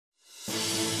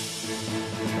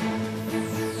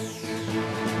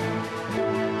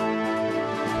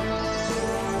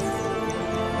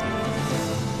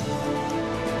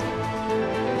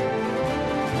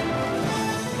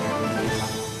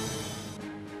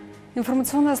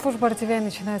Информационная служба RTVi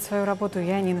начинает свою работу.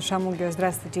 Я Нина Шамугия.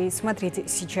 Здравствуйте и смотрите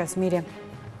 «Сейчас в мире».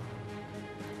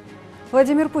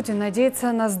 Владимир Путин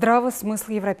надеется на здравый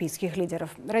смысл европейских лидеров.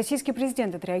 Российский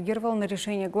президент отреагировал на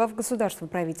решение глав государств и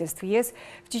правительств ЕС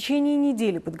в течение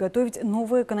недели подготовить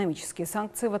новые экономические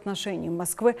санкции в отношении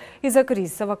Москвы из-за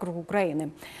кризиса вокруг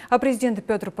Украины. А президент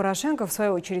Петр Порошенко, в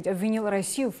свою очередь, обвинил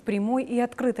Россию в прямой и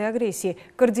открытой агрессии,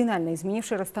 кардинально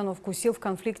изменившей расстановку сил в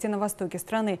конфликте на востоке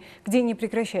страны, где не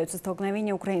прекращаются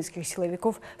столкновения украинских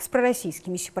силовиков с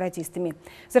пророссийскими сепаратистами.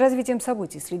 За развитием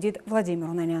событий следит Владимир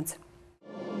Унанянц.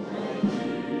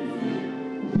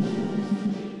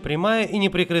 Прямая и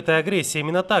неприкрытая агрессия.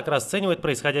 Именно так расценивает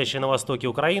происходящее на востоке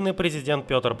Украины президент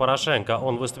Петр Порошенко.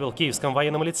 Он выступил в Киевском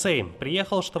военном лицее.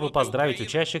 Приехал, чтобы поздравить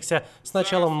учащихся с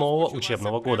началом нового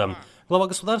учебного года. Глава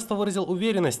государства выразил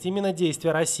уверенность, именно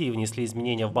действия России внесли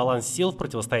изменения в баланс сил в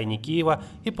противостоянии Киева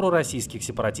и пророссийских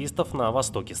сепаратистов на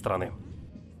востоке страны.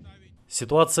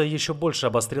 Ситуация еще больше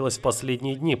обострилась в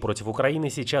последние дни. Против Украины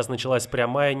сейчас началась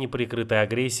прямая неприкрытая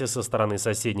агрессия со стороны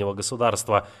соседнего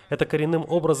государства. Это коренным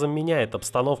образом меняет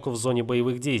обстановку в зоне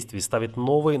боевых действий, ставит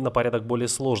новые, на порядок более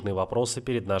сложные вопросы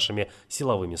перед нашими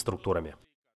силовыми структурами.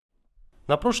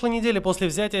 На прошлой неделе после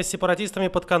взятия сепаратистами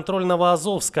подконтрольного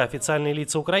Азовска официальные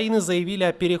лица Украины заявили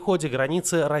о переходе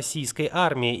границы российской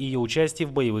армии и ее участии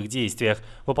в боевых действиях.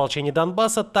 В ополчении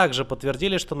Донбасса также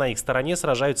подтвердили, что на их стороне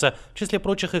сражаются, в числе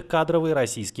прочих, их кадровые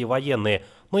российские военные.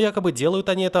 Но якобы делают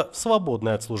они это в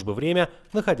свободное от службы время,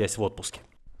 находясь в отпуске.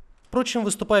 Впрочем,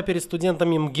 выступая перед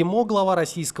студентами МГИМО, глава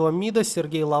российского МИДа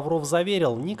Сергей Лавров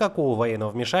заверил, никакого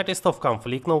военного вмешательства в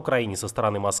конфликт на Украине со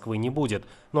стороны Москвы не будет,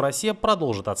 но Россия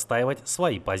продолжит отстаивать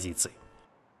свои позиции.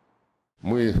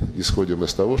 Мы исходим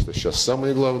из того, что сейчас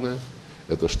самое главное,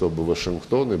 это чтобы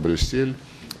Вашингтон и Брюссель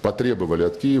потребовали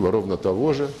от Киева ровно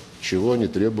того же, чего они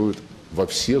требуют во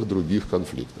всех других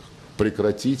конфликтах.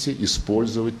 Прекратите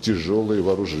использовать тяжелые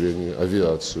вооружения,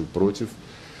 авиацию против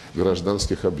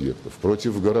гражданских объектов,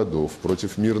 против городов,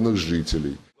 против мирных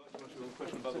жителей.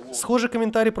 Схожий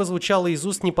комментарий прозвучал из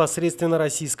уст непосредственно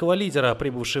российского лидера.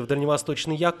 Прибывший в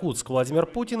дальневосточный Якутск Владимир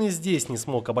Путин и здесь не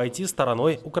смог обойти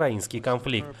стороной украинский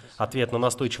конфликт. Ответ на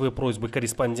настойчивые просьбы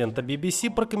корреспондента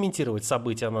BBC прокомментировать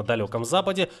события на далеком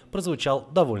Западе прозвучал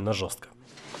довольно жестко.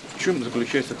 В чем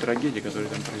заключается трагедия, которая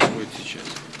там происходит сейчас?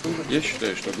 Я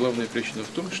считаю, что главная причина в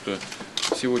том, что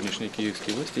сегодняшние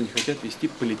киевские власти не хотят вести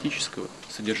политического,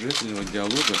 содержательного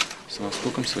диалога с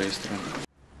Востоком своей страны.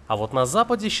 А вот на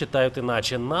Западе считают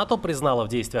иначе. НАТО признало в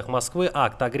действиях Москвы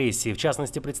акт агрессии. В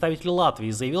частности, представитель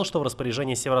Латвии заявил, что в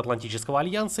распоряжении Североатлантического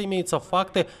альянса имеются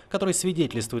факты, которые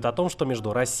свидетельствуют о том, что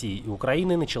между Россией и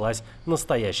Украиной началась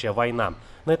настоящая война.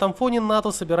 На этом фоне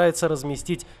НАТО собирается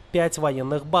разместить 5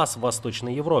 военных баз в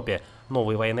Восточной Европе.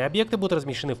 Новые военные объекты будут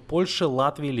размещены в Польше,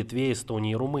 Латвии, Литве,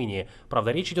 Эстонии и Румынии.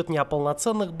 Правда, речь идет не о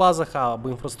полноценных базах, а об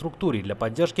инфраструктуре для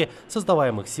поддержки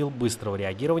создаваемых сил быстрого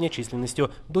реагирования численностью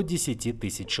до 10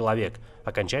 тысяч человек.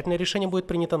 Окончательное решение будет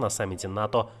принято на саммите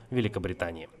НАТО в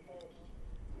Великобритании.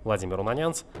 Владимир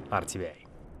Унанянц, RTVi.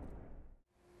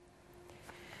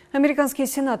 Американские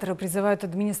сенаторы призывают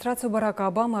администрацию Барака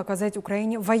Обамы оказать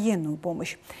Украине военную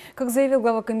помощь. Как заявил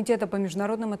глава комитета по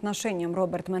международным отношениям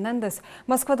Роберт Менендес,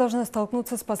 Москва должна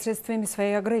столкнуться с последствиями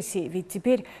своей агрессии. Ведь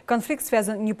теперь конфликт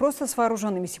связан не просто с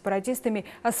вооруженными сепаратистами,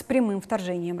 а с прямым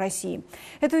вторжением России.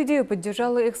 Эту идею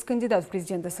поддержал экс-кандидат в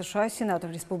президенты США,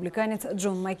 сенатор-республиканец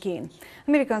Джон Маккейн.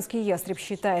 Американский ястреб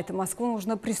считает, Москву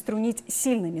нужно приструнить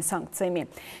сильными санкциями.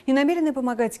 И намерены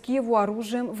помогать Киеву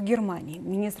оружием в Германии.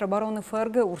 Министр обороны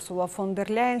ФРГ Урсула фон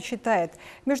дер Ляйен считает,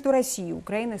 между Россией и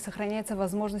Украиной сохраняется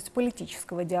возможность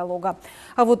политического диалога.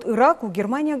 А вот Ираку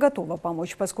Германия готова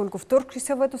помочь, поскольку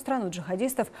вторгшихся в эту страну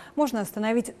джихадистов можно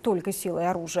остановить только силой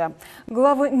оружия.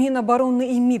 Главы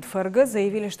Минобороны и МИД ФРГ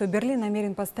заявили, что Берлин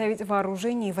намерен поставить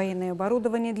вооружение и военное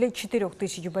оборудование для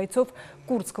 4000 бойцов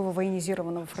курдского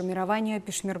военизированного формирования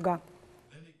Пешмерга.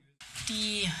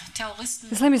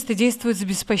 Исламисты действуют с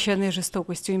беспощадной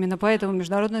жестокостью. Именно поэтому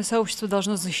международное сообщество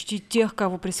должно защитить тех,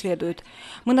 кого преследуют.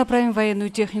 Мы направим военную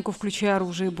технику, включая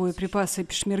оружие и боеприпасы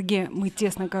Пешмерге. Мы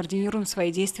тесно координируем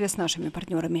свои действия с нашими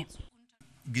партнерами.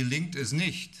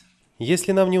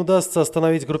 Если нам не удастся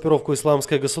остановить группировку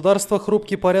 «Исламское государство»,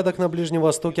 хрупкий порядок на Ближнем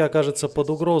Востоке окажется под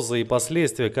угрозой, и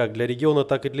последствия как для региона,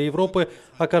 так и для Европы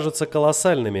окажутся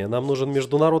колоссальными. Нам нужен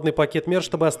международный пакет мер,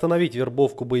 чтобы остановить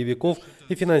вербовку боевиков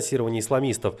и финансирование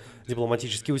исламистов.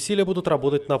 Дипломатические усилия будут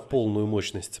работать на полную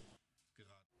мощность.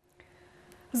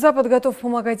 Запад готов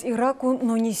помогать Ираку,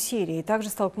 но не Сирии, также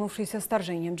столкнувшейся с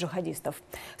вторжением джихадистов.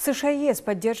 США и ЕС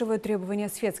поддерживают требования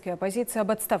светской оппозиции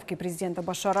об отставке президента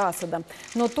Башара Асада,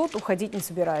 но тот уходить не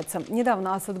собирается.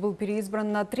 Недавно Асад был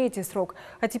переизбран на 3-й срок,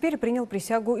 а теперь принял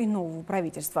присягу и нового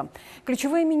правительства.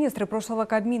 Ключевые министры прошлого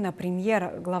Кабмина,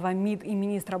 премьер, глава МИД и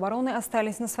министр обороны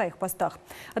остались на своих постах.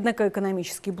 Однако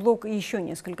экономический блок и еще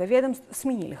несколько ведомств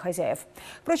сменили хозяев.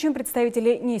 Впрочем,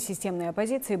 представители несистемной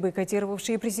оппозиции,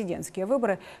 бойкотировавшие президентские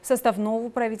выборы, в состав нового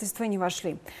правительства не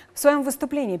вошли. В своем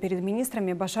выступлении перед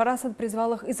министрами Башар Асад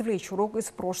призвал их извлечь урок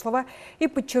из прошлого и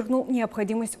подчеркнул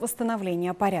необходимость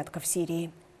восстановления порядка в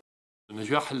Сирии.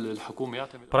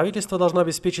 Правительство должно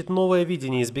обеспечить новое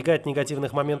видение, избегать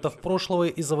негативных моментов прошлого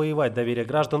и завоевать доверие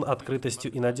граждан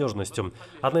открытостью и надежностью.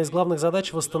 Одна из главных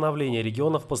задач – восстановление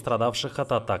регионов, пострадавших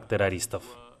от атак террористов.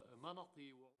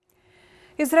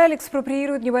 Израиль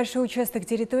экспроприирует небольшой участок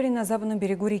территории на западном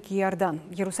берегу реки Иордан.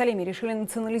 В Иерусалиме решили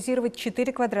национализировать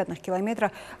 4 квадратных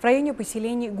километра в районе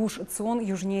поселений Гуш-Цион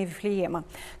южнее Вифлеема.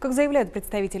 Как заявляют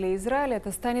представители Израиля,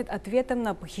 это станет ответом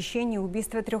на похищение и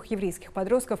убийство 3 еврейских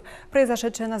подростков,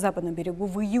 произошедшее на западном берегу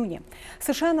в июне.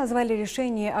 США назвали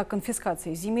решение о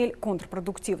конфискации земель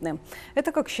контрпродуктивным.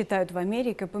 Это, как считают в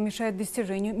Америке, помешает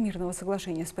достижению мирного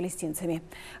соглашения с палестинцами.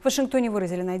 В Вашингтоне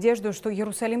выразили надежду, что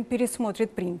Иерусалим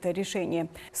пересмотрит принятое решение.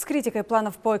 С критикой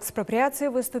планов по экспроприации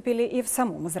выступили и в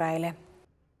самом Израиле.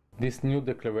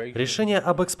 Решение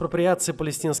об экспроприации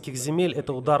палестинских земель –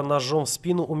 это удар ножом в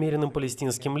спину умеренным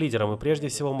палестинским лидерам и прежде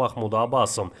всего Махмуду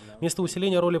Аббасу. Вместо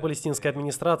усиления роли палестинской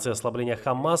администрации и ослабления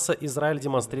Хамаса, Израиль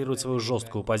демонстрирует свою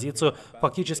жесткую позицию,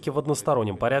 фактически в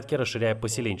одностороннем порядке расширяя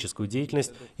поселенческую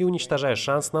деятельность и уничтожая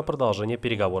шанс на продолжение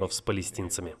переговоров с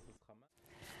палестинцами.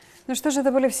 Ну что же,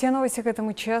 это были все новости к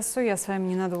этому часу. Я с вами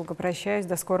ненадолго прощаюсь.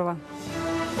 До скорого.